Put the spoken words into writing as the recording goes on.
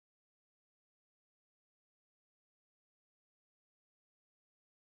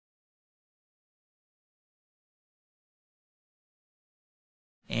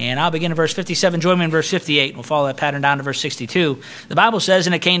And I'll begin in verse 57. Join me in verse 58. We'll follow that pattern down to verse 62. The Bible says,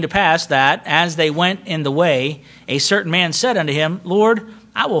 "And it came to pass that, as they went in the way, a certain man said unto him, Lord,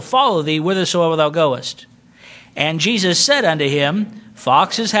 I will follow thee whithersoever thou goest. And Jesus said unto him,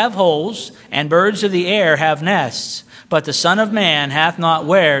 Foxes have holes, and birds of the air have nests, but the Son of Man hath not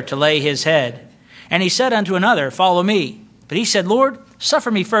where to lay his head. And he said unto another, Follow me. But he said, Lord,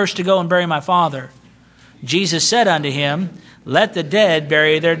 suffer me first to go and bury my father. Jesus said unto him, Let the dead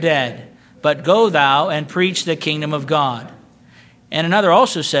bury their dead, but go thou and preach the kingdom of God. And another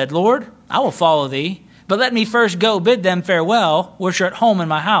also said, Lord, I will follow thee, but let me first go bid them farewell, which are at home in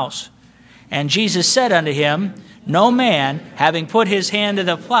my house. And Jesus said unto him, No man, having put his hand to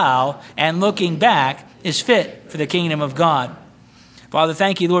the plow and looking back, is fit for the kingdom of God." Father,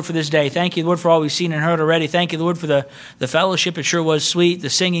 thank you, Lord, for this day. Thank you, Lord, for all we've seen and heard already. Thank you, Lord, for the fellowship. It sure was sweet. The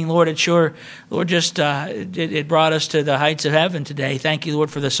singing, Lord, it sure, Lord, just it brought us to the heights of heaven today. Thank you,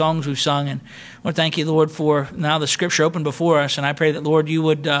 Lord, for the songs we've sung. And Lord, thank you, Lord, for now the Scripture open before us. And I pray that, Lord,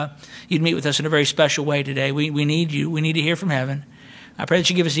 you'd meet with us in a very special way today. We need you. We need to hear from heaven. I pray that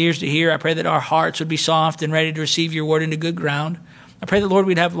you give us ears to hear. I pray that our hearts would be soft and ready to receive your word into good ground. I pray that, Lord,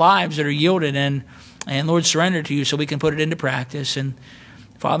 we'd have lives that are yielded and Lord, surrender to you so we can put it into practice. And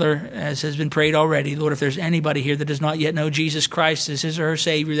Father, as has been prayed already, Lord, if there's anybody here that does not yet know Jesus Christ as his or her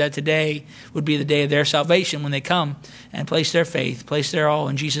Savior, that today would be the day of their salvation when they come and place their faith, place their all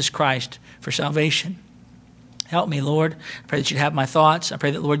in Jesus Christ for salvation. Help me, Lord. I pray that you'd have my thoughts. I pray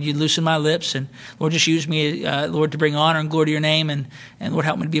that, Lord, you'd loosen my lips. And, Lord, just use me, Lord, to bring honor and glory to your name. And Lord,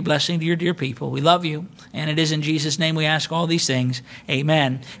 help me to be a blessing to your dear people. We love you. And it is in Jesus' name we ask all these things.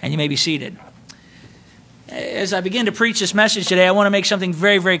 Amen. And you may be seated. As I begin to preach this message today, I want to make something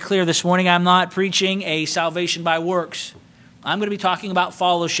very, very clear this morning. I'm not preaching a salvation by works. I'm going to be talking about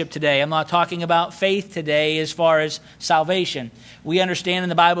fellowship today. I'm not talking about faith today as far as salvation. We understand in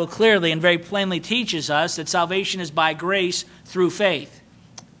the Bible clearly and very plainly teaches us that salvation is by grace through faith.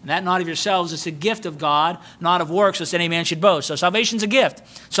 And that not of yourselves, it's a gift of God, not of works, lest any man should boast. So salvation's a gift.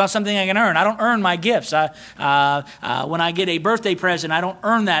 It's not something I can earn. I don't earn my gifts. When I get a birthday present, I don't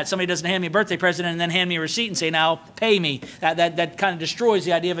earn that. Somebody doesn't hand me a birthday present and then hand me a receipt and say, now pay me. That kind of destroys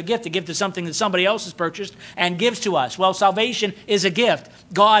the idea of a gift. A gift is something that somebody else has purchased and gives to us. Well, salvation is a gift.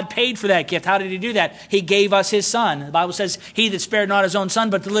 God paid for that gift. How did he do that? He gave us his son. The Bible says, he that spared not his own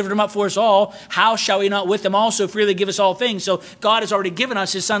son, but delivered him up for us all, how shall he not with him also freely give us all things? So God has already given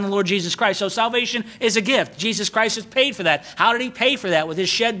us his son, the Lord Jesus Christ. So salvation is a gift. Jesus Christ has paid for that. How did he pay for that? With his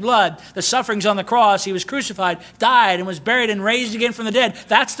shed blood, the sufferings on the cross. He was crucified, died, and was buried and raised again from the dead.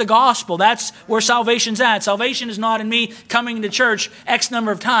 That's the gospel. That's where salvation's at. Salvation is not in me coming to church X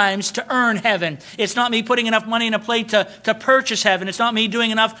number of times to earn heaven. It's not me putting enough money in a plate to purchase heaven. It's not me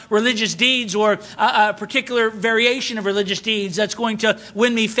doing enough religious deeds or a particular variation of religious deeds that's going to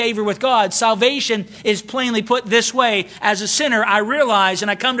win me favor with God. Salvation is plainly put this way. As a sinner, I realize and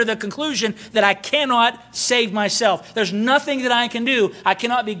I come to the conclusion that I cannot save myself. There's nothing that I can do. I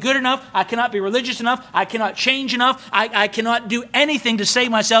cannot be good enough. I cannot be religious enough. I cannot change enough. I cannot do anything to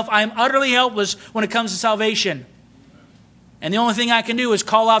save myself. I am utterly helpless when it comes to salvation. And the only thing I can do is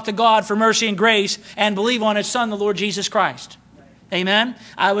call out to God for mercy and grace and believe on his son, the Lord Jesus Christ. Amen.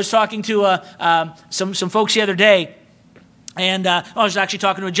 I was talking to some folks the other day. And I was actually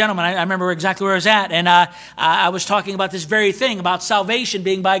talking to a gentleman. I remember exactly where I was at. And I was talking about this very thing, about salvation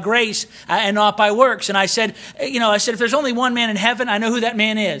being by grace and not by works. And I said, if there's only one man in heaven, I know who that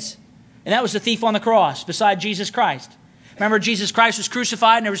man is. And that was the thief on the cross beside Jesus Christ. Remember, Jesus Christ was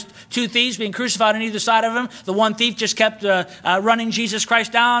crucified, and there was two thieves being crucified on either side of him. The one thief just kept running Jesus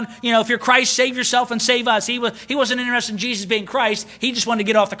Christ down. If you're Christ, save yourself and save us. He wasn't interested in Jesus being Christ. He just wanted to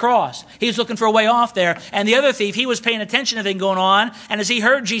get off the cross. He was looking for a way off there. And the other thief, he was paying attention to everything going on. And as he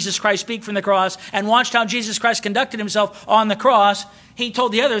heard Jesus Christ speak from the cross and watched how Jesus Christ conducted himself on the cross, he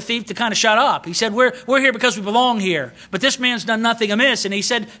told the other thief to kind of shut up. He said, we're here because we belong here. But this man's done nothing amiss. And he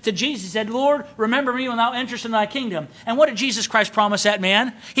said to Jesus, he said, Lord, remember me when thou enterest in thy kingdom. And what did Jesus Christ promise that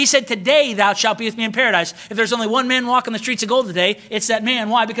man? He said, today thou shalt be with me in paradise. If there's only one man walking the streets of gold today, it's that man.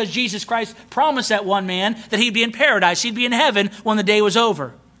 Why? Because Jesus Christ promised that one man that he'd be in paradise. He'd be in heaven when the day was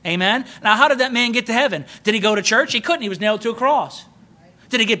over. Amen? Now, how did that man get to heaven? Did he go to church? He couldn't. He was nailed to a cross.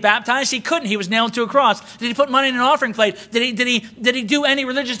 Did he get baptized? He couldn't. He was nailed to a cross. Did he put money in an offering plate? Did he do any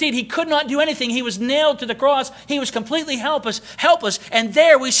religious deed? He could not do anything. He was nailed to the cross. He was completely helpless. And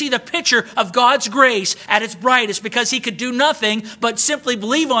there we see the picture of God's grace at its brightest, because he could do nothing but simply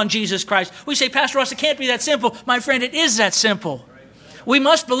believe on Jesus Christ. We say, Pastor Ross, it can't be that simple. My friend, it is that simple. We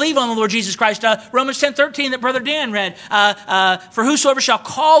must believe on the Lord Jesus Christ. Romans 10:13 that Brother Dan read. For whosoever shall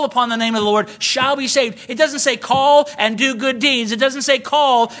call upon the name of the Lord shall be saved. It doesn't say call and do good deeds. It doesn't say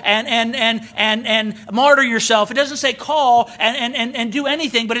call and martyr yourself. It doesn't say call and do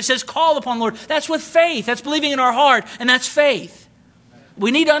anything, but it says call upon the Lord. That's with faith. That's believing in our heart, and that's faith. We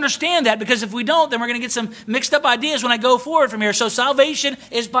need to understand that, because if we don't, then we're going to get some mixed up ideas when I go forward from here. So salvation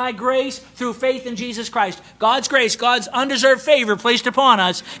is by grace through faith in Jesus Christ. God's grace, God's undeserved favor placed upon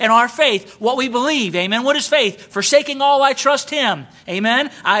us, and our faith, what we believe. Amen. What is faith? Forsaking all, I trust Him.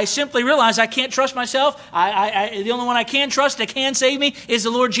 Amen. I simply realize I can't trust myself. The only one I can trust that can save me is the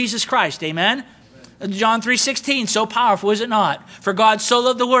Lord Jesus Christ. Amen. John 3:16, so powerful, is it not? For God so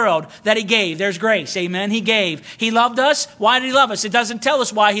loved the world that He gave. There's grace. Amen. He gave. He loved us. Why did He love us? It doesn't tell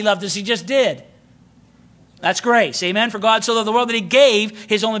us why He loved us. He just did. That's grace. Amen. For God so loved the world that He gave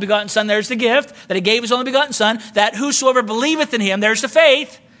His only begotten Son. There's the gift. That He gave His only begotten Son. That whosoever believeth in Him, there's the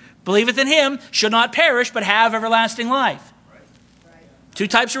faith, believeth in Him, should not perish, but have everlasting life. Two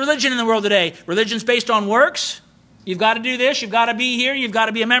types of religion in the world today. Religion's based on works. You've got to do this. You've got to be here. You've got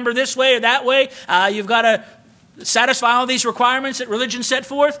to be a member this way or that way. You've got to satisfy all these requirements that religion set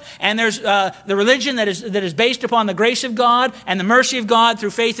forth. And there's the religion that is based upon the grace of God and the mercy of God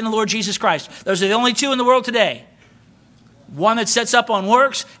through faith in the Lord Jesus Christ. Those are the only two in the world today. One that sets up on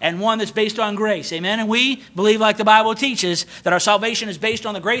works and one that's based on grace. Amen. And we believe, like the Bible teaches, that our salvation is based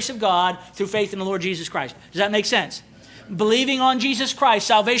on the grace of God through faith in the Lord Jesus Christ. Does that make sense? Believing on Jesus Christ,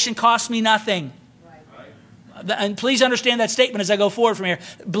 salvation costs me nothing. And please understand that statement as I go forward from here.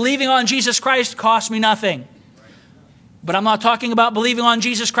 Believing on Jesus Christ costs me nothing. But I'm not talking about believing on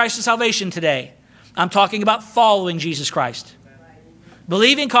Jesus Christ and salvation today. I'm talking about following Jesus Christ.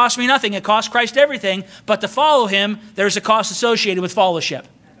 Believing costs me nothing. It costs Christ everything. But to follow Him, there's a cost associated with fellowship.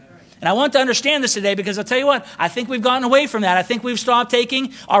 And I want to understand this today, because I'll tell you what, I think we've gotten away from that. I think we've stopped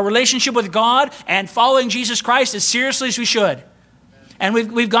taking our relationship with God and following Jesus Christ as seriously as we should. And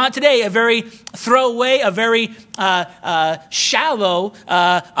we've got today a very throwaway, a very shallow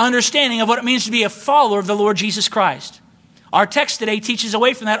understanding of what it means to be a follower of the Lord Jesus Christ. Our text today teaches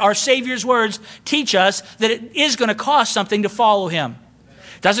away from that. Our Savior's words teach us that it is going to cost something to follow Him.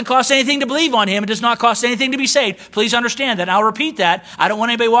 It doesn't cost anything to believe on Him. It does not cost anything to be saved. Please understand that. And I'll repeat that. I don't want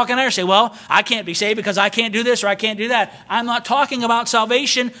anybody walking there and say, well, I can't be saved because I can't do this or I can't do that. I'm not talking about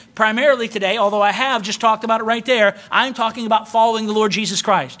salvation primarily today, although I have just talked about it right there. I'm talking about following the Lord Jesus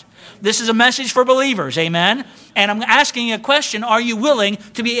Christ. This is a message for believers, amen? And I'm asking you a question. Are you willing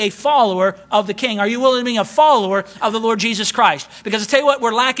to be a follower of the King? Are you willing to be a follower of the Lord Jesus Christ? Because I tell you what,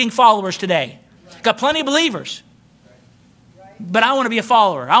 we're lacking followers today. Got plenty of believers. But I want to be a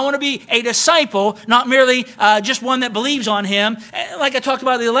follower. I want to be a disciple, not merely just one that believes on Him. Like I talked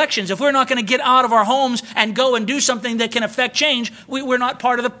about the elections, if we're not going to get out of our homes and go and do something that can affect change, we're not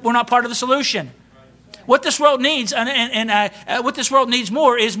part of the solution. What this world needs, what this world needs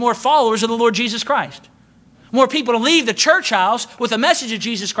more is more followers of the Lord Jesus Christ. More people to leave the church house with a message of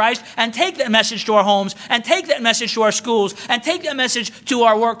Jesus Christ and take that message to our homes and take that message to our schools and take that message to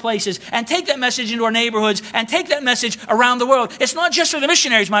our workplaces and take that message into our neighborhoods and take that message around the world. It's not just for the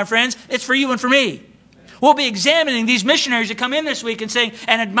missionaries, my friends. It's for you and for me. We'll be examining these missionaries that come in this week and saying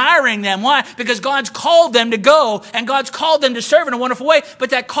and admiring them. Why? Because God's called them to go and God's called them to serve in a wonderful way. But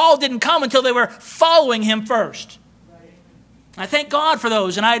that call didn't come until they were following Him first. I thank God for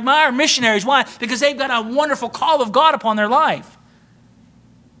those, and I admire missionaries. Why? Because they've got a wonderful call of God upon their life.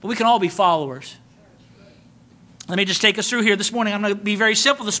 But we can all be followers. Let me just take us through here this morning. I'm going to be very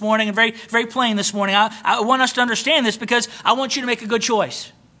simple this morning and very, very plain this morning. I want us to understand this because I want you to make a good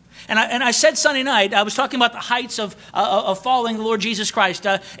choice. And I said Sunday night, I was talking about the heights of following the Lord Jesus Christ.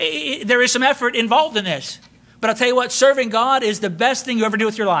 There is some effort involved in this. But I'll tell you what, serving God is the best thing you ever do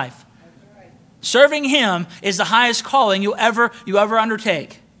with your life. Serving Him is the highest calling you ever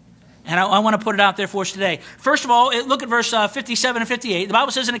undertake. And I want to put it out there for us today. First of all, look at verse 57 and 58. The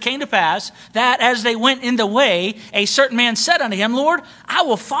Bible says, and it came to pass that as they went in the way, a certain man said unto him, Lord, I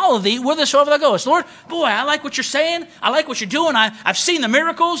will follow thee whithersoever thou goest. Lord, boy, I like what you're saying. I like what you're doing. I've seen the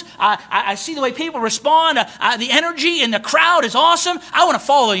miracles. I see the way people respond. The energy in the crowd is awesome. I want to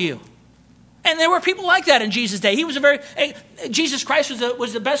follow you. And there were people like that in Jesus' day. Jesus Christ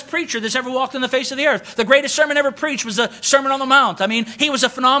was the best preacher that's ever walked on the face of the earth. The greatest sermon ever preached was the Sermon on the Mount. I mean, he was a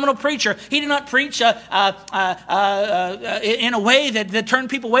phenomenal preacher. He did not preach in a way that turned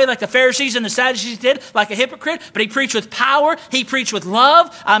people away like the Pharisees and the Sadducees did, like a hypocrite, but he preached with power. He preached with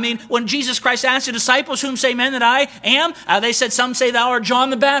love. I mean, when Jesus Christ asked the disciples, whom say men that I am? They said, some say thou art John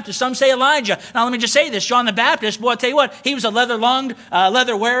the Baptist, some say Elijah. Now, let me just say this. John the Baptist, boy, I'll tell you what, he was a leather-lunged,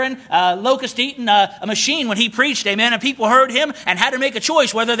 leather-wearing, locust-eating machine when he preached, amen, and people heard heard him and had to make a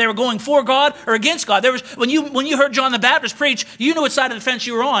choice whether they were going for God or against God. There was, when you heard John the Baptist preach, you knew what side of the fence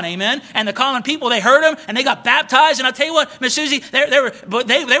you were on, amen? And the common people, they heard him and they got baptized. And I'll tell you what, Miss Susie,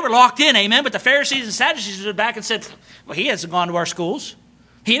 they were locked in, amen? But the Pharisees and Sadducees stood back and said, well, he hasn't gone to our schools.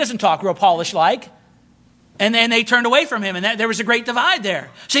 He doesn't talk real polished like. And then they turned away from him, and there was a great divide there.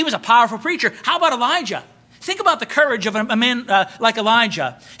 So he was a powerful preacher. How about Elijah? Think about the courage of a man like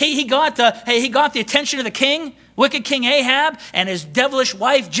Elijah. He got the attention of the king, wicked King Ahab, and his devilish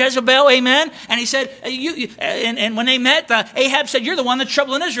wife Jezebel, amen? And he said, and when they met, Ahab said, you're the one that's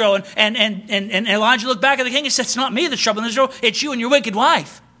troubling Israel. And Elijah looked back at the king and said, it's not me that's troubling Israel, it's you and your wicked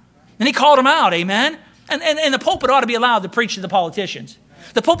wife. And he called him out, amen? And the pulpit ought to be allowed to preach to the politicians.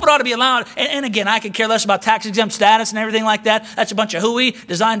 The pulpit ought to be allowed, and again, I could care less about tax-exempt status and everything like that. That's a bunch of hooey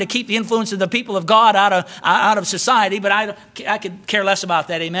designed to keep the influence of the people of God out of society, but I could care less about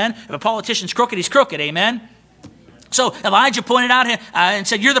that, amen? If a politician's crooked, he's crooked, amen? So Elijah pointed out and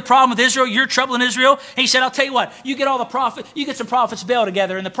said, you're the problem with Israel, you're troubling Israel. And he said, I'll tell you what, you get some prophets Baal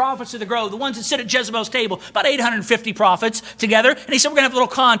together, and the prophets of the grove, the ones that sit at Jezebel's table, about 850 prophets together, and he said, we're going to have a little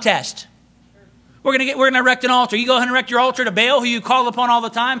contest. We're going to erect an altar. You go ahead and erect your altar to Baal, who you call upon all the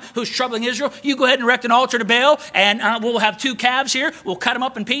time, who's troubling Israel. You go ahead and erect an altar to Baal, and we'll have 2 calves here. We'll cut them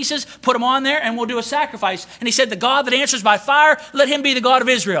up in pieces, put them on there, and we'll do a sacrifice. And he said, the God that answers by fire, let him be the God of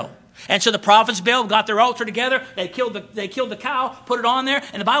Israel. And so the prophets of Baal got their altar together. They killed the cow, put it on there.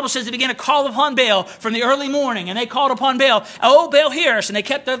 And the Bible says they began to call upon Baal from the early morning. And they called upon Baal. Oh, Baal, hear us. And they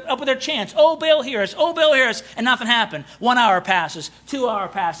kept up with their chants. Oh, Baal, hear us. Oh, Baal, hear us. And nothing happened. 1 hour passes. 2 hour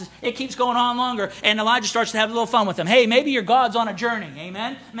passes. It keeps going on longer. And Elijah starts to have a little fun with them. Hey, maybe your God's on a journey.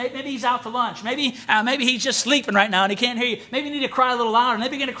 Amen. Maybe he's out to lunch. Maybe he's just sleeping right now and he can't hear you. Maybe you need to cry a little louder. And they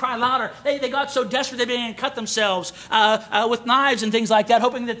began to cry louder. They got so desperate they began to cut themselves with knives and things like that,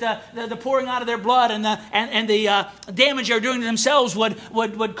 hoping that the pouring out of their blood and the damage they were doing to themselves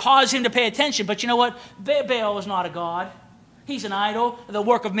would cause him to pay attention. But you know what? Baal is not a god. He's an idol, the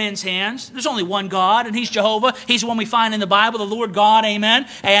work of men's hands. There's only one God, and he's Jehovah. He's the one we find in the Bible, the Lord God, amen.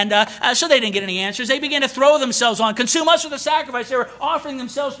 And so they didn't get any answers. They began to throw themselves on, consume us with a sacrifice. They were offering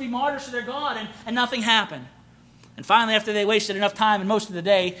themselves to be martyrs to their God, and nothing happened. And finally, after they wasted enough time and most of the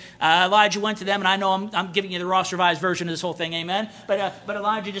day, Elijah went to them, and I know I'm giving you the Ross Revised version of this whole thing, amen? But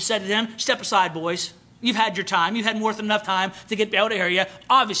Elijah just said to them, step aside, boys. You've had your time. You've had more than enough time to get out of here.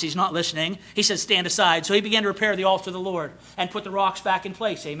 Obviously, he's not listening. He said, stand aside. So he began to repair the altar of the Lord and put the rocks back in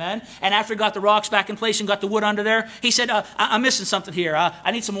place, amen? And after he got the rocks back in place and got the wood under there, he said, I'm missing something here.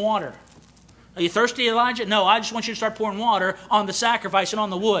 I need some water. Are you thirsty, Elijah? No, I just want you to start pouring water on the sacrifice and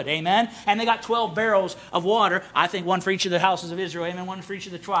on the wood, amen? And they got 12 barrels of water, I think one for each of the houses of Israel, amen, one for each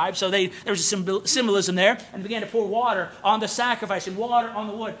of the tribes. So there was a symbolism there, and began to pour water on the sacrifice and water on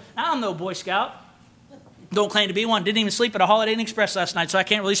the wood. Now, I'm no Boy Scout. Don't claim to be one. Didn't even sleep at a Holiday Inn Express last night, so I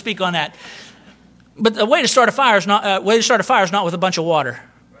can't really speak on that. But the way to start a fire is not with a bunch of water.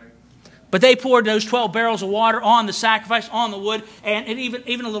 But they poured those 12 barrels of water on the sacrifice, on the wood, and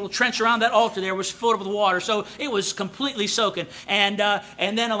even a little trench around that altar there was filled up with water. So it was completely soaking. And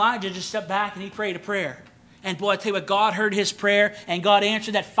then Elijah just stepped back and he prayed a prayer. And boy, I tell you what, God heard his prayer and God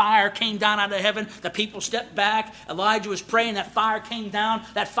answered. That fire came down out of heaven. The people stepped back. Elijah was praying. That fire came down.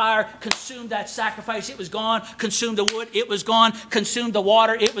 That fire consumed that sacrifice. It was gone. Consumed the wood. It was gone. Consumed the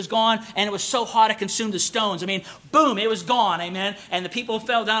water. It was gone. And it was so hot it consumed the stones. I mean, boom, it was gone. Amen. And the people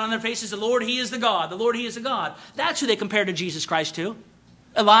fell down on their faces. The Lord, he is the God. The Lord, he is the God. That's who they compared to Jesus Christ to.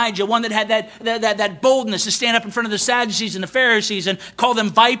 Elijah, one that had that boldness to stand up in front of the Sadducees and the Pharisees and call them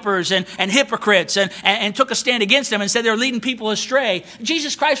vipers and hypocrites and took a stand against them and said they're leading people astray.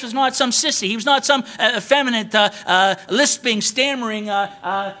 Jesus Christ was not some sissy. He was not some effeminate, lisping, stammering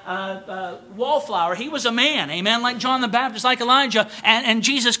wallflower. He was a man, amen, like John the Baptist, like Elijah. And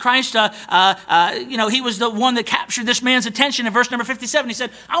Jesus Christ, he was the one that captured this man's attention in verse number 57. He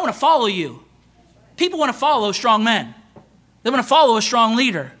said, I want to follow you. People want to follow strong men. They want to follow a strong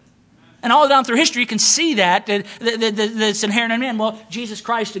leader. And all down through history, you can see that's inherent in man. Well, Jesus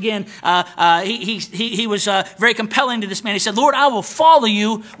Christ, again, he was very compelling to this man. He said, Lord, I will follow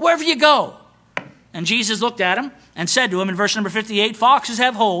you wherever you go. And Jesus looked at him and said to him in verse number 58, foxes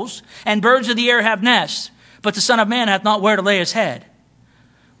have holes and birds of the air have nests, but the Son of Man hath not where to lay his head.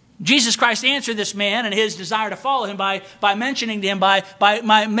 Jesus Christ answered this man and his desire to follow him by mentioning to him,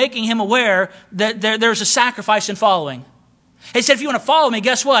 by making him aware that there's a sacrifice in following. He said, if you want to follow me,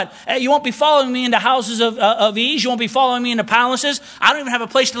 guess what? You won't be following me into houses of ease. You won't be following me into palaces. I don't even have a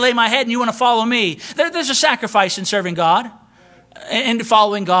place to lay my head, and you want to follow me. There's a sacrifice in serving God and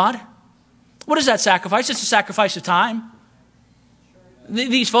following God. What is that sacrifice? It's a sacrifice of time.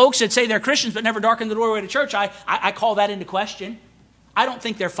 These folks that say they're Christians but never darken the doorway to church, I call that into question. I don't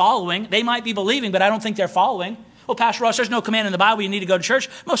think they're following. They might be believing, but I don't think they're following. Well, Pastor Ross, there's no command in the Bible you need to go to church.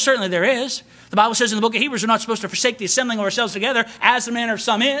 Most certainly there is. The Bible says in the book of Hebrews we're not supposed to forsake the assembling of ourselves together as the manner of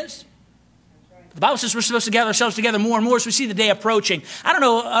some is. The Bible says we're supposed to gather ourselves together more and more as we see the day approaching. I don't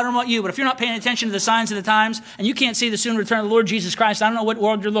know about you, but if you're not paying attention to the signs of the times and you can't see the soon return of the Lord Jesus Christ, I don't know what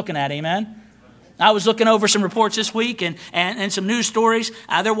world you're looking at, amen? I was looking over some reports this week and some news stories.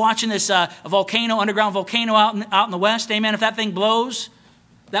 They're watching this volcano, underground volcano out in the west, amen? If that thing blows,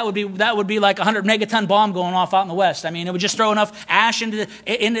 that would be like a 100 megaton bomb going off out in the west. I mean, it would just throw enough ash into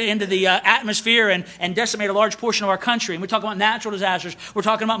the atmosphere and decimate a large portion of our country. And we talk about natural disasters. We're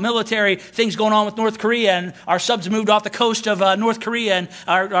talking about military things going on with North Korea, and our subs moved off the coast of North Korea, and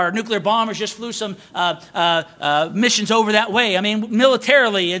our nuclear bombers just flew some missions over that way. I mean,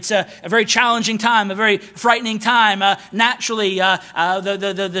 militarily, it's a very challenging time, a very frightening time. Naturally,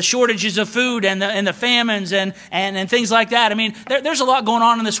 the shortages of food and the famines and things like that. I mean, there's a lot going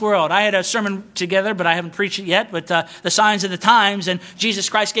on in this world. I had a sermon together, but I haven't preached it yet, but the signs of the times, and Jesus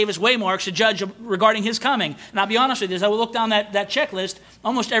Christ gave us waymarks to judge regarding his coming. And I'll be honest with you, as I will look down that checklist,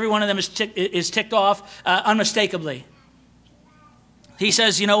 almost every one of them is ticked off unmistakably. He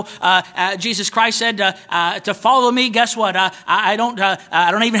says, Jesus Christ said to follow me. Guess what? I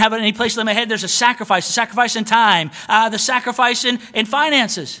don't even have any place to lay my head. There's a sacrifice in time, the sacrifice in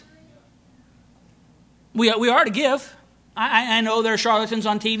finances. We are to give. I know there are charlatans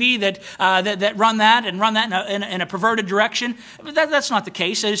on TV that run that in a perverted direction, but that's not the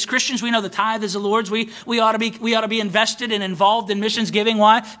case. As Christians, we know the tithe is the Lord's. We ought to be invested and involved in missions giving.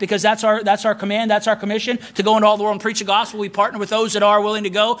 Why? Because that's our command, that's our commission to go into all the world and preach the gospel. We partner with those that are willing to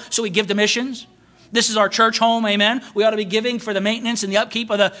go, so we give to missions. This is our church home, amen. We ought to be giving for the maintenance and the upkeep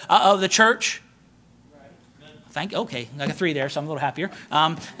of the church. Okay, I got 3 there, so I'm a little happier.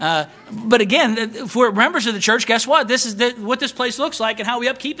 But again, if we're members of the church, guess what? This is what this place looks like, and how we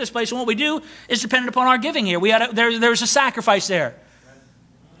upkeep this place and what we do is dependent upon our giving here. There's a sacrifice there.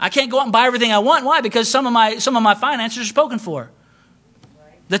 I can't go out and buy everything I want. Why? Because some of my finances are spoken for.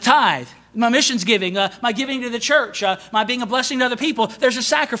 The tithe, my missions giving, my giving to the church, my being a blessing to other people. There's a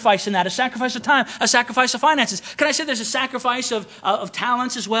sacrifice in that, a sacrifice of time, a sacrifice of finances. Can I say there's a sacrifice of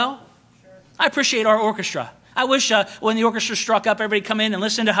talents as well? I appreciate our orchestra. I wish when the orchestra struck up, everybody come in and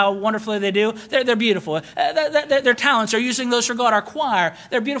listen to how wonderfully they do. They're beautiful. Their talents are using those for God. Our choir,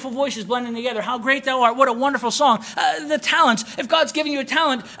 their beautiful voices blending together. How great thou art. What a wonderful song. The talents. If God's giving you a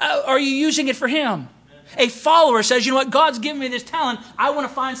talent, are you using it for Him? A follower says, you know what? God's given me this talent. I want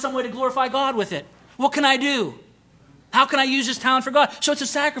to find some way to glorify God with it. What can I do? How can I use this talent for God? So it's a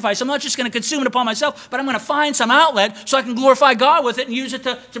sacrifice. I'm not just going to consume it upon myself, but I'm going to find some outlet so I can glorify God with it and use it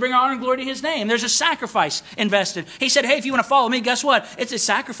to bring honor and glory to His name. There's a sacrifice invested. He said, hey, if you want to follow me, guess what? It's a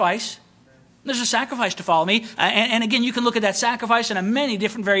sacrifice. There's a sacrifice to follow me. And again, you can look at that sacrifice in many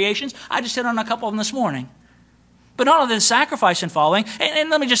different variations. I just hit on a couple of them this morning. But not only the sacrifice in following, and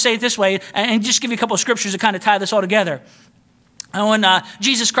let me just say it this way, and just give you a couple of scriptures to kind of tie this all together. And when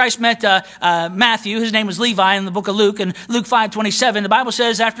Jesus Christ met Matthew, his name was Levi in the book of Luke, in Luke 5:27, the Bible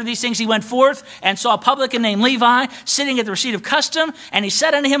says, after these things he went forth and saw a publican named Levi sitting at the receipt of custom, and he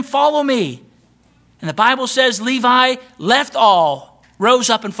said unto him, follow me. And the Bible says Levi left all, rose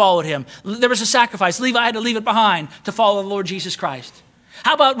up and followed him. There was a sacrifice. Levi had to leave it behind to follow the Lord Jesus Christ.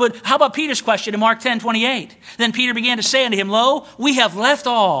 How about Peter's question in Mark 10:28? Then Peter began to say unto him, lo, we have left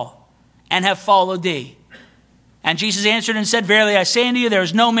all and have followed thee. And Jesus answered and said, verily I say unto you, there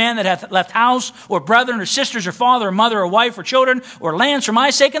is no man that hath left house, or brethren, or sisters, or father, or mother, or wife, or children, or lands for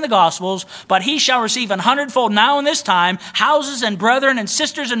my sake in the gospels, but he shall receive 100-fold now in this time, houses and brethren, and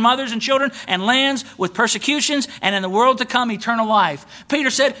sisters, and mothers, and children, and lands with persecutions, and in the world to come eternal life.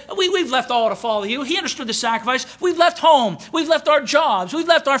 Peter said, we've left all to follow you. He understood the sacrifice. We've left home. We've left our jobs. We've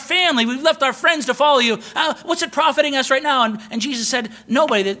left our family. We've left our friends to follow you. What's it profiting us right now? And Jesus said,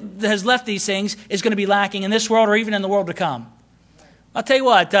 nobody that has left these things is going to be lacking in this world or even in the world to come. I'll tell you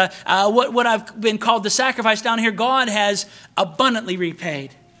what I've been called to sacrifice down here, God has abundantly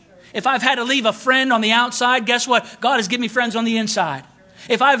repaid. If I've had to leave a friend on the outside, guess what? God has given me friends on the inside.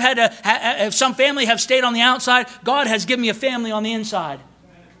 If I've had if some family have stayed on the outside, God has given me a family on the inside.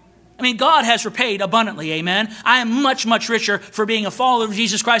 I mean, God has repaid abundantly, amen. I am much, much richer for being a follower of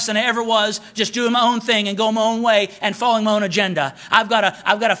Jesus Christ than I ever was just doing my own thing and going my own way and following my own agenda. I've got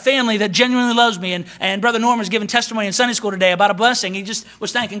a family that genuinely loves me, and Brother Norman was giving testimony in Sunday school today about a blessing. He just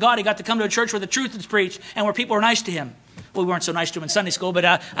was thanking God he got to come to a church where the truth is preached and where people are nice to him. Well, we weren't so nice to him in Sunday school, but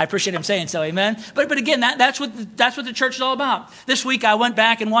I appreciate him saying so, amen? But again, that's what the church is all about. This week I went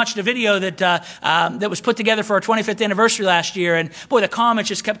back and watched a video that was put together for our 25th anniversary last year, and boy, the comments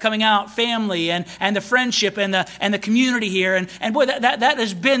just kept coming out, family and the friendship and the community here, and boy, that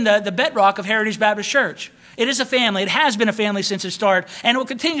has been the bedrock of Heritage Baptist Church. It is a family. It has been a family since it started, and it will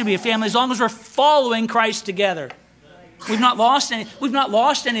continue to be a family as long as we're following Christ together. We've not lost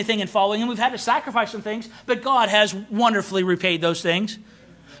anything in following him. We've had to sacrifice some things, but God has wonderfully repaid those things.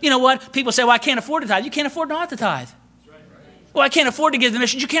 You know what? People say, well, I can't afford to tithe. You can't afford not to tithe. Well, I can't afford to give the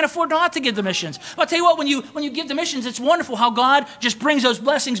missions. You can't afford not to give the missions. Well, I'll tell you what, when you give the missions, it's wonderful how God just brings those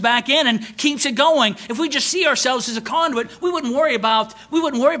blessings back in and keeps it going. If we just see ourselves as a conduit, we wouldn't worry about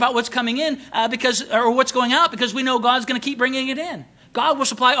what's coming in or what's going out, because we know God's going to keep bringing it in. God will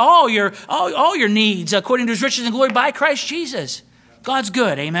supply all your needs according to his riches and glory by Christ Jesus. God's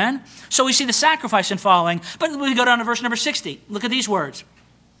good, amen? So we see the sacrifice in following. But we go down to verse number 60. Look at these words.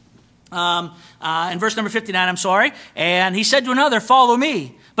 In verse number 59, And he said to another, follow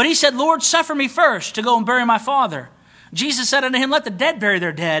me. But he said, Lord, suffer me first to go and bury my father. Jesus said unto him, let the dead bury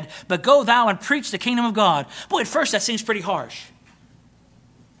their dead, but go thou and preach the kingdom of God. Boy, at first that seems pretty harsh.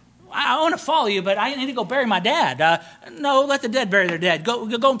 I want to follow you, but I need to go bury my dad. No, let the dead bury their dead.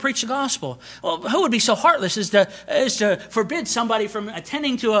 Go and preach the gospel. Well, who would be so heartless as to forbid somebody from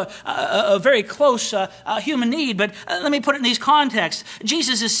attending to a very close human need? But let me put it in these contexts.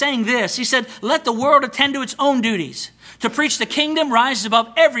 Jesus is saying this. He said, let the world attend to its own duties. To preach the kingdom rises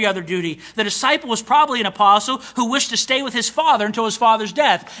above every other duty. The disciple was probably an apostle who wished to stay with his father until his father's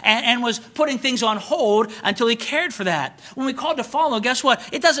death and was putting things on hold until he cared for that. When we call to follow, guess what?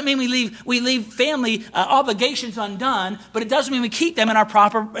 It doesn't mean we leave family obligations undone, but it doesn't mean we keep them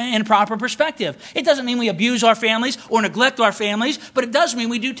in proper perspective. It doesn't mean we abuse our families or neglect our families, but it does mean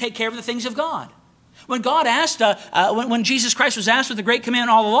we do take care of the things of God. When God asked, when Jesus Christ was asked what the great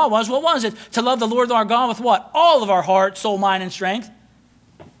commandment of all the law was, what was it? To love the Lord our God with what? All of our heart, soul, mind, and strength.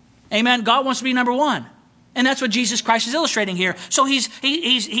 Amen. God wants to be number one. And that's what Jesus Christ is illustrating here. So he's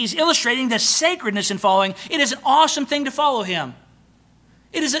illustrating the sacredness in following. It is an awesome thing to follow him.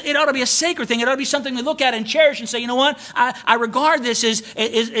 It ought to be a sacred thing. It ought to be something we look at and cherish and say, you know what? I regard this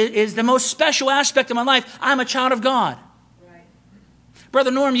as the most special aspect of my life. I'm a child of God. Right.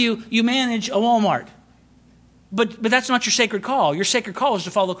 Brother Norm, you manage a Walmart. But that's not your sacred call. Your sacred call is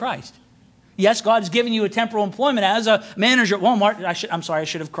to follow Christ. Yes, God has given you a temporal employment as a manager at Walmart. I'm sorry, I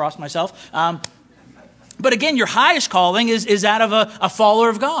should have crossed myself. But again, your highest calling is that of a follower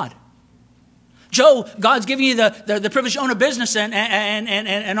of God. Joe, God's giving you the privilege to own a business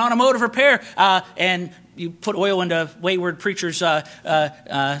and automotive repair, and you put oil into wayward preachers'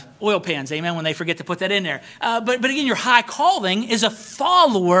 oil pans, amen, when they forget to put that in there. But again, your high calling is a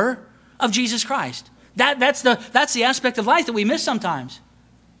follower of Jesus Christ. That's the aspect of life that we miss sometimes.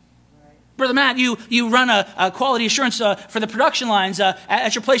 Brother Matt, you run a quality assurance for the production lines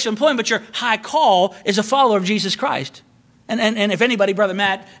at your place of employment, but your high call is a follower of Jesus Christ. And if anybody, Brother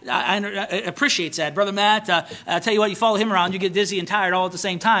Matt, I appreciates that. Brother Matt, I tell you what, you follow him around, you get dizzy and tired all at the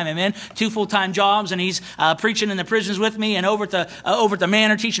same time, amen? 2 full-time jobs, and he's preaching in the prisons with me and over at the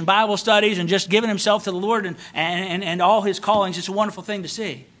manor teaching Bible studies and just giving himself to the Lord and all his callings. It's a wonderful thing to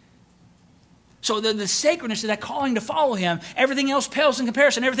see. So the sacredness of that calling to follow him, everything else pales in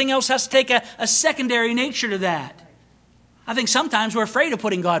comparison. Everything else has to take a secondary nature to that. I think sometimes we're afraid of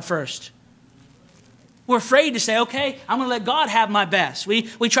putting God first. We're afraid to say, okay, I'm going to let God have my best. We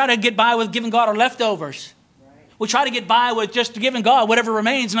try to get by with giving God our leftovers. We try to get by with just giving God whatever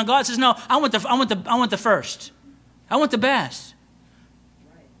remains. And God says, no, I want the first. I want the best.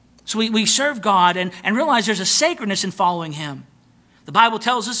 So we serve God and realize there's a sacredness in following him. The Bible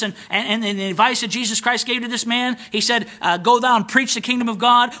tells us, and the advice that Jesus Christ gave to this man, he said, go thou and preach the kingdom of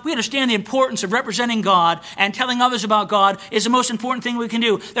God. We understand the importance of representing God and telling others about God is the most important thing we can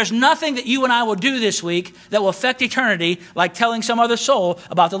do. There's nothing that you and I will do this week that will affect eternity like telling some other soul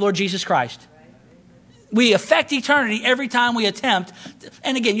about the Lord Jesus Christ. We affect eternity every time we attempt.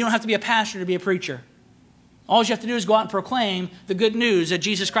 And again, you don't have to be a pastor to be a preacher. All you have to do is go out and proclaim the good news that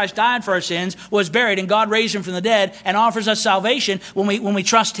Jesus Christ died for our sins, was buried, and God raised him from the dead and offers us salvation when we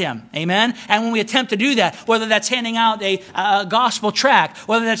trust him. Amen? And when we attempt to do that, whether that's handing out a gospel tract,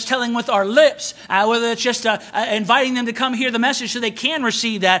 whether that's telling with our lips, whether it's just inviting them to come hear the message so they can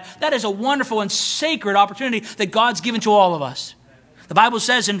receive that, that is a wonderful and sacred opportunity that God's given to all of us. The Bible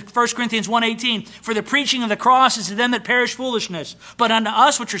says in 1 Corinthians 1:18, for the preaching of the cross is to them that perish foolishness, but unto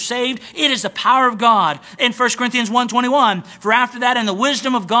us which are saved, it is the power of God. In 1 Corinthians 1:21, for after that in the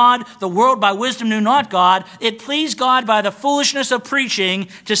wisdom of God, the world by wisdom knew not God, it pleased God by the foolishness of preaching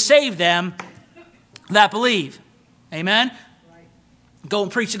to save them that believe. Amen? Go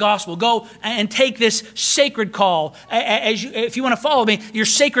and preach the gospel. Go and take this sacred call. If you want to follow me, your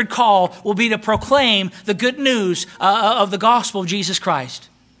sacred call will be to proclaim the good news of the gospel of Jesus Christ.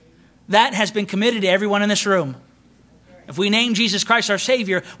 That has been committed to everyone in this room. If we name Jesus Christ our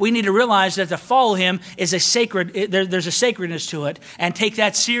Savior, we need to realize that to follow Him is a sacred, there's a sacredness to it, and take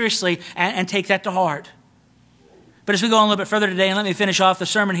that seriously and take that to heart. But as we go on a little bit further today, and let me finish off the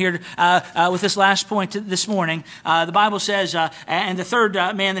sermon here with this last point this morning. The Bible says, and the third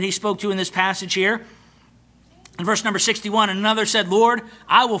man that he spoke to in this passage here, in verse number 61, and another said, Lord,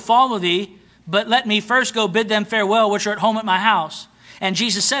 I will follow thee, but let me first go bid them farewell, which are at home at my house. And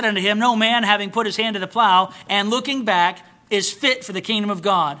Jesus said unto him, no man, having put his hand to the plow, and looking back, is fit for the kingdom of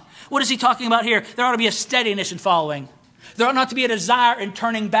God. What is he talking about here? There ought to be a steadiness in following. There ought not to be a desire in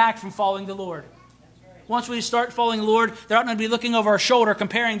turning back from following the Lord. Once we start following the Lord, there ought not to be looking over our shoulder,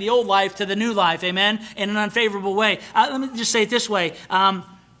 comparing the old life to the new life, amen, in an unfavorable way. Let me just say it this way.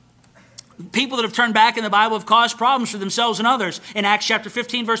 People that have turned back in the Bible have caused problems for themselves and others. In Acts chapter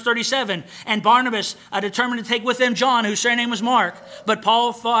 15, verse 37, and Barnabas determined to take with them John, whose surname was Mark. But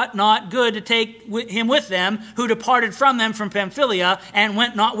Paul thought not good to take him with them, who departed from them from Pamphylia, and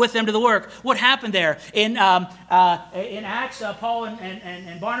went not with them to the work. What happened there? In Acts, Paul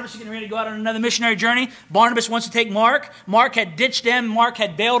and Barnabas are getting ready to go out on another missionary journey. Barnabas wants to take Mark. Mark had ditched them. Mark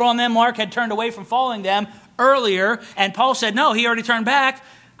had bailed on them. Mark had turned away from following them earlier. And Paul said, no, he already turned back.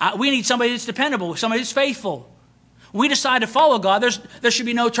 We need somebody that's dependable, somebody that's faithful. We decide to follow God, there should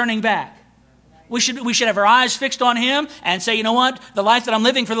be no turning back. We should have our eyes fixed on Him and say, you know what? The life that I'm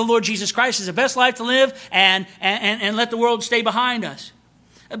living for the Lord Jesus Christ is the best life to live, and let the world stay behind us.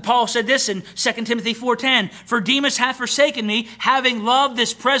 Paul said this in 2 Timothy 4:10, for Demas hath forsaken me, having loved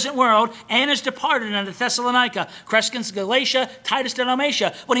this present world, and is departed unto Thessalonica, Crescens, Galatia, Titus, and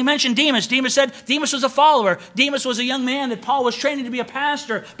Dalmatia. When he mentioned Demas, Demas said Demas was a follower. Demas was a young man that Paul was training to be a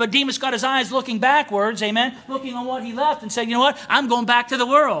pastor, but Demas got his eyes looking backwards, amen, looking on what he left and said, you know what? I'm going back to the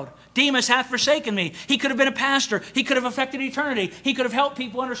world. Demas hath forsaken me. He could have been a pastor. He could have affected eternity. He could have helped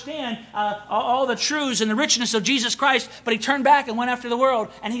people understand all the truths and the richness of Jesus Christ, but he turned back and went after the world,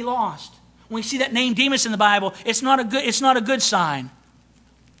 and he lost. When we see that name Demas in the Bible, it's not a good sign,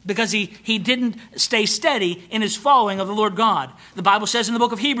 because he didn't stay steady in his following of the Lord God. The Bible says in the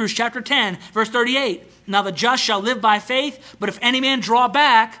book of Hebrews chapter 10, verse 38, now the just shall live by faith, but if any man draw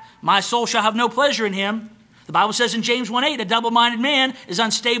back, my soul shall have no pleasure in him. The Bible says in James 1:8, a double-minded man is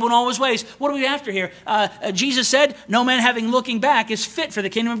unstable in all his ways. What are we after here? Jesus said, no man having looking back is fit for the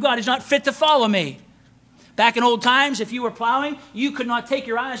kingdom of God. He's not fit to follow me. Back in old times, if you were plowing, you could not take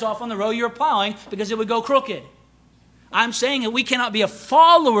your eyes off on the row you were plowing because it would go crooked. I'm saying that we cannot be a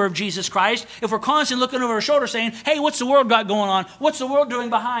follower of Jesus Christ if we're constantly looking over our shoulder saying, hey, what's the world got going on? What's the world doing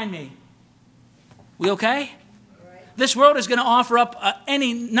behind me? We okay? This world is going to offer up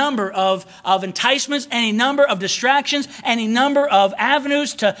any number of enticements, any number of distractions, any number of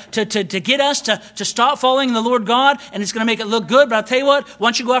avenues to get us to stop following the Lord God, and it's going to make it look good. But I'll tell you what,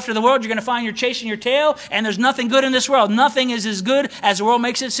 once you go after the world, you're going to find you're chasing your tail, and there's nothing good in this world. Nothing is as good as the world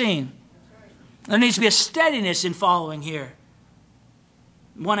makes it seem. There needs to be a steadiness in following here.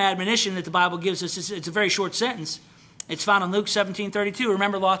 One admonition that the Bible gives us, it's a very short sentence. It's found in Luke 17:32.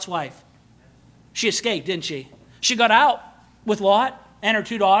 Remember Lot's wife. She escaped, didn't she? She got out with Lot and her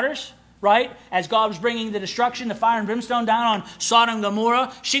two daughters, right? As God was bringing the destruction, the fire and brimstone down on Sodom and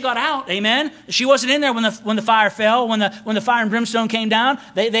Gomorrah. She got out, amen? She wasn't in there when the fire fell, when the fire and brimstone came down.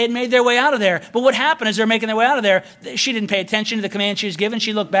 They had made their way out of there. But what happened as they're making their way out of there, she didn't pay attention to the command she was given.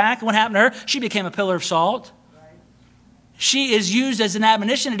 She looked back, and what happened to her? She became a pillar of salt. She is used as an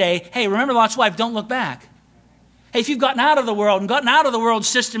admonition today. Hey, remember Lot's wife, don't look back. Hey, if you've gotten out of the world and gotten out of the world's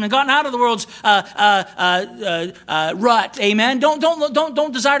system and gotten out of the world's rut, amen,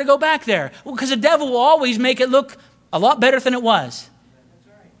 don't desire to go back there. Because the devil will always make it look a lot better than it was.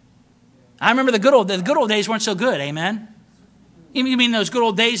 I remember the good old days weren't so good, amen. You mean those good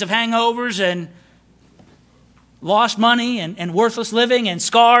old days of hangovers and lost money and worthless living and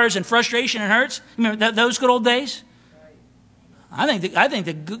scars and frustration and hurts? You remember those good old days? I think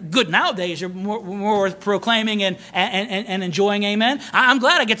the good nowadays are more worth proclaiming and enjoying, amen. I'm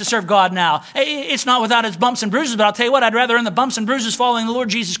glad I get to serve God now. It's not without its bumps and bruises, but I'll tell you what, I'd rather earn the bumps and bruises following the Lord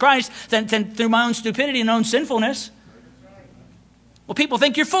Jesus Christ than through my own stupidity and own sinfulness. Well, people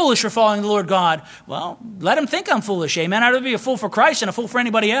think you're foolish for following the Lord God. Well, let them think I'm foolish, amen. I'd rather be a fool for Christ than a fool for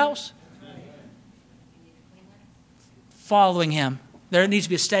anybody else. Following Him. There needs to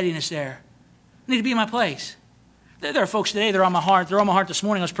be a steadiness there. I need to be in my place. There are folks today, they're on my heart. They're on my heart this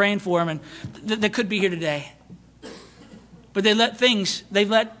morning. I was praying for them, and they could be here today. But they've let things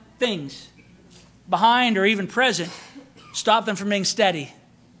behind or even present stop them from being steady.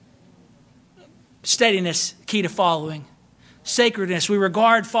 Steadiness, key to following. Sacredness, we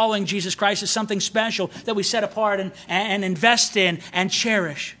regard following Jesus Christ as something special that we set apart and invest in and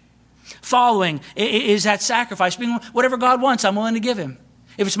cherish. Following is that sacrifice. Being whatever God wants, I'm willing to give him.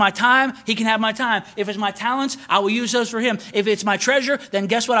 If it's my time, he can have my time. If it's my talents, I will use those for him. If it's my treasure, then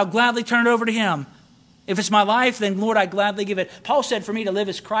guess what? I'll gladly turn it over to him. If it's my life, then Lord, I gladly give it. Paul said, for me to live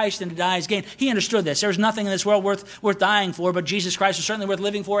is Christ and to die is gain. He understood this. There's nothing in this world worth dying for, but Jesus Christ is certainly worth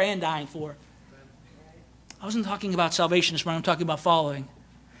living for and dying for. I wasn't talking about salvation this morning. I'm talking about following.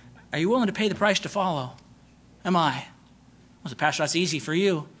 Are you willing to pay the price to follow? Am I? Well, the pastor, that's easy for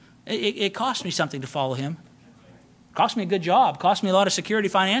you. It cost me something to follow him. It cost me a good job. It cost me a lot of security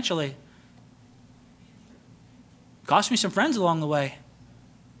financially. It cost me some friends along the way.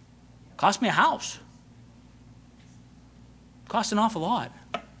 It cost me a house. It cost an awful lot.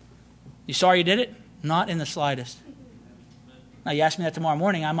 You sorry you did it? Not in the slightest. Now, you ask me that tomorrow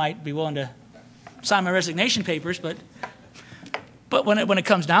morning, I might be willing to sign my resignation papers, but when it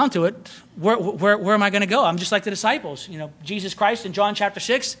comes down to it, where am I going to go? I'm just like the disciples. You know, Jesus Christ in John chapter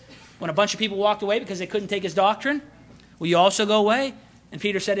 6, when a bunch of people walked away because they couldn't take his doctrine, will you also go away? And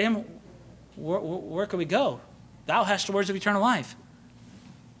Peter said to him, where can we go? Thou hast the words of eternal life.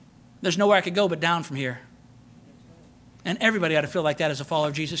 There's nowhere I could go but down from here. And everybody ought to feel like that as a follower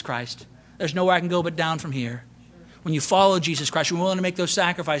of Jesus Christ. There's nowhere I can go but down from here. When you follow Jesus Christ, you're willing to make those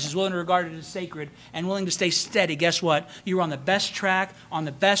sacrifices, willing to regard it as sacred, and willing to stay steady, guess what? You're on the best track, on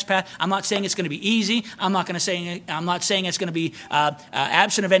the best path. I'm not saying it's going to be easy. I'm not saying it's going to be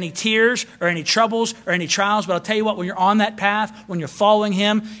absent of any tears or any troubles or any trials. But I'll tell you what, when you're on that path, when you're following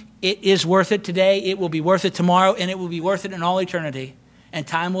him, it is worth it today. It will be worth it tomorrow, and it will be worth it in all eternity. And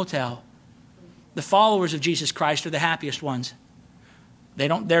time will tell. The followers of Jesus Christ are the happiest ones. They're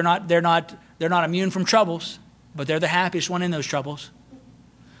not immune from troubles. But they're the happiest one in those troubles.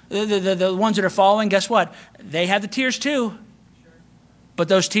 The ones that are following, guess what? They have the tears too. But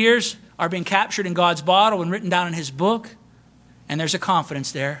those tears are being captured in God's bottle and written down in his book. And there's a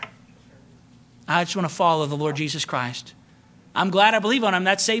confidence there. I just want to follow the Lord Jesus Christ. I'm glad I believe on him.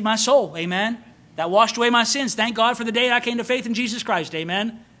 That saved my soul. Amen. That washed away my sins. Thank God for the day I came to faith in Jesus Christ.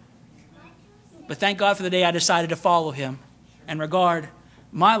 Amen. But thank God for the day I decided to follow him and regard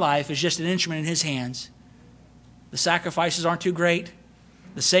my life as just an instrument in his hands. The sacrifices aren't too great.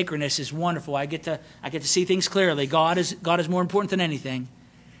 The sacredness is wonderful. I get to see things clearly. God is more important than anything.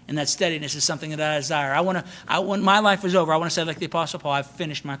 And that steadiness is something that I desire. When my life is over, I want to say like the Apostle Paul, I've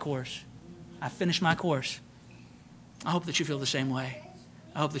finished my course. I've finished my course. I hope that you feel the same way.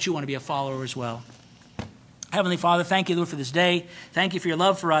 I hope that you want to be a follower as well. Heavenly Father, thank you, Lord, for this day. Thank you for your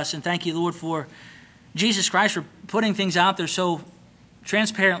love for us. And thank you, Lord, for Jesus Christ for putting things out there so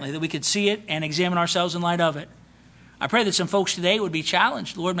transparently that we could see it and examine ourselves in light of it. I pray that some folks today would be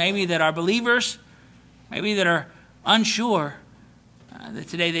challenged, Lord, maybe that are believers, maybe that are unsure, that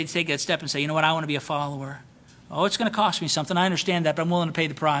today they'd take that step and say, you know what, I want to be a follower. Oh, it's going to cost me something. I understand that, but I'm willing to pay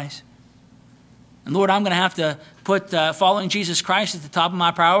the price. And Lord, I'm going to have to put following Jesus Christ at the top of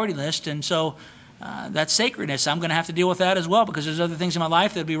my priority list. And so that sacredness, I'm going to have to deal with that as well, because there's other things in my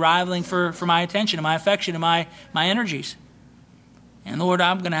life that would be rivaling for my attention and my affection and my energies. And Lord,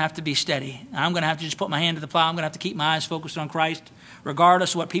 I'm going to have to be steady. I'm going to have to just put my hand to the plow. I'm going to have to keep my eyes focused on Christ,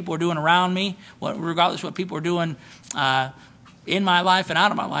 regardless of what people are doing around me, regardless of what people are doing in my life and out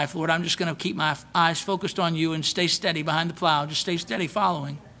of my life. Lord, I'm just going to keep my eyes focused on you and stay steady behind the plow. Just stay steady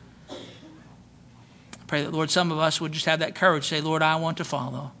following. I pray that, Lord, some of us would just have that courage to say, Lord, I want to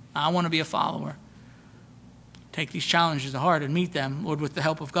follow. I want to be a follower. Take these challenges to heart and meet them, Lord, with the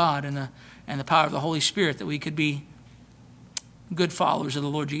help of God and the power of the Holy Spirit, that we could be good followers of the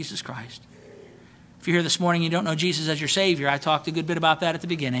Lord Jesus Christ. If you're here this morning and you don't know Jesus as your Savior, I talked a good bit about that at the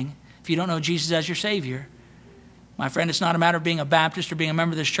beginning. If you don't know Jesus as your Savior, my friend, it's not a matter of being a Baptist or being a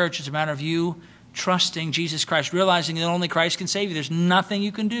member of this church. It's a matter of you trusting Jesus Christ, realizing that only Christ can save you. There's nothing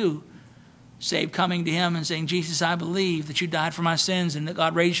you can do save coming to him and saying, Jesus, I believe that you died for my sins and that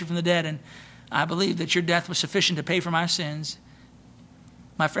God raised you from the dead, and I believe that your death was sufficient to pay for my sins.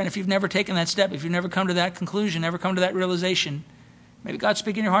 My friend, if you've never taken that step, if you've never come to that conclusion, never come to that realization, maybe God's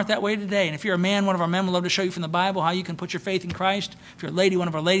speaking in your heart that way today. And if you're a man, one of our men would love to show you from the Bible how you can put your faith in Christ. If you're a lady, one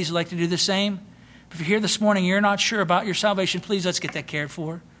of our ladies would like to do the same. If you're here this morning and you're not sure about your salvation, please let's get that cared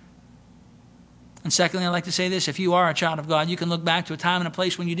for. And secondly, I'd like to say this. If you are a child of God, you can look back to a time and a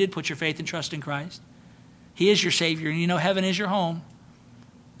place when you did put your faith and trust in Christ. He is your Savior, and you know heaven is your home.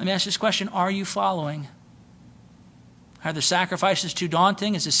 Let me ask this question. Are you following? Are the sacrifices too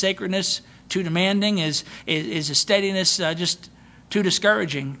daunting? Is the sacredness too demanding? Is the steadiness just too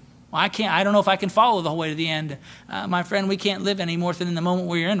discouraging? Well, I don't know if I can follow the whole way to the end. My friend, we can't live any more than in the moment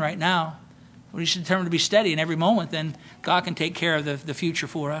where you're in right now. We should determine to be steady in every moment, then God can take care of the future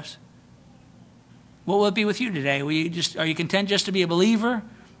for us. What will it be with you today? Are you content just to be a believer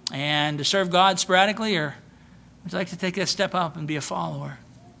and to serve God sporadically, or would you like to take that step up and be a follower?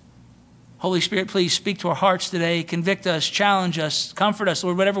 Holy Spirit, please speak to our hearts today. Convict us, challenge us, comfort us,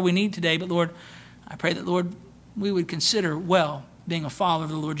 Lord, whatever we need today. But Lord, I pray that, Lord, we would consider well being a follower of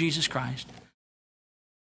the Lord Jesus Christ.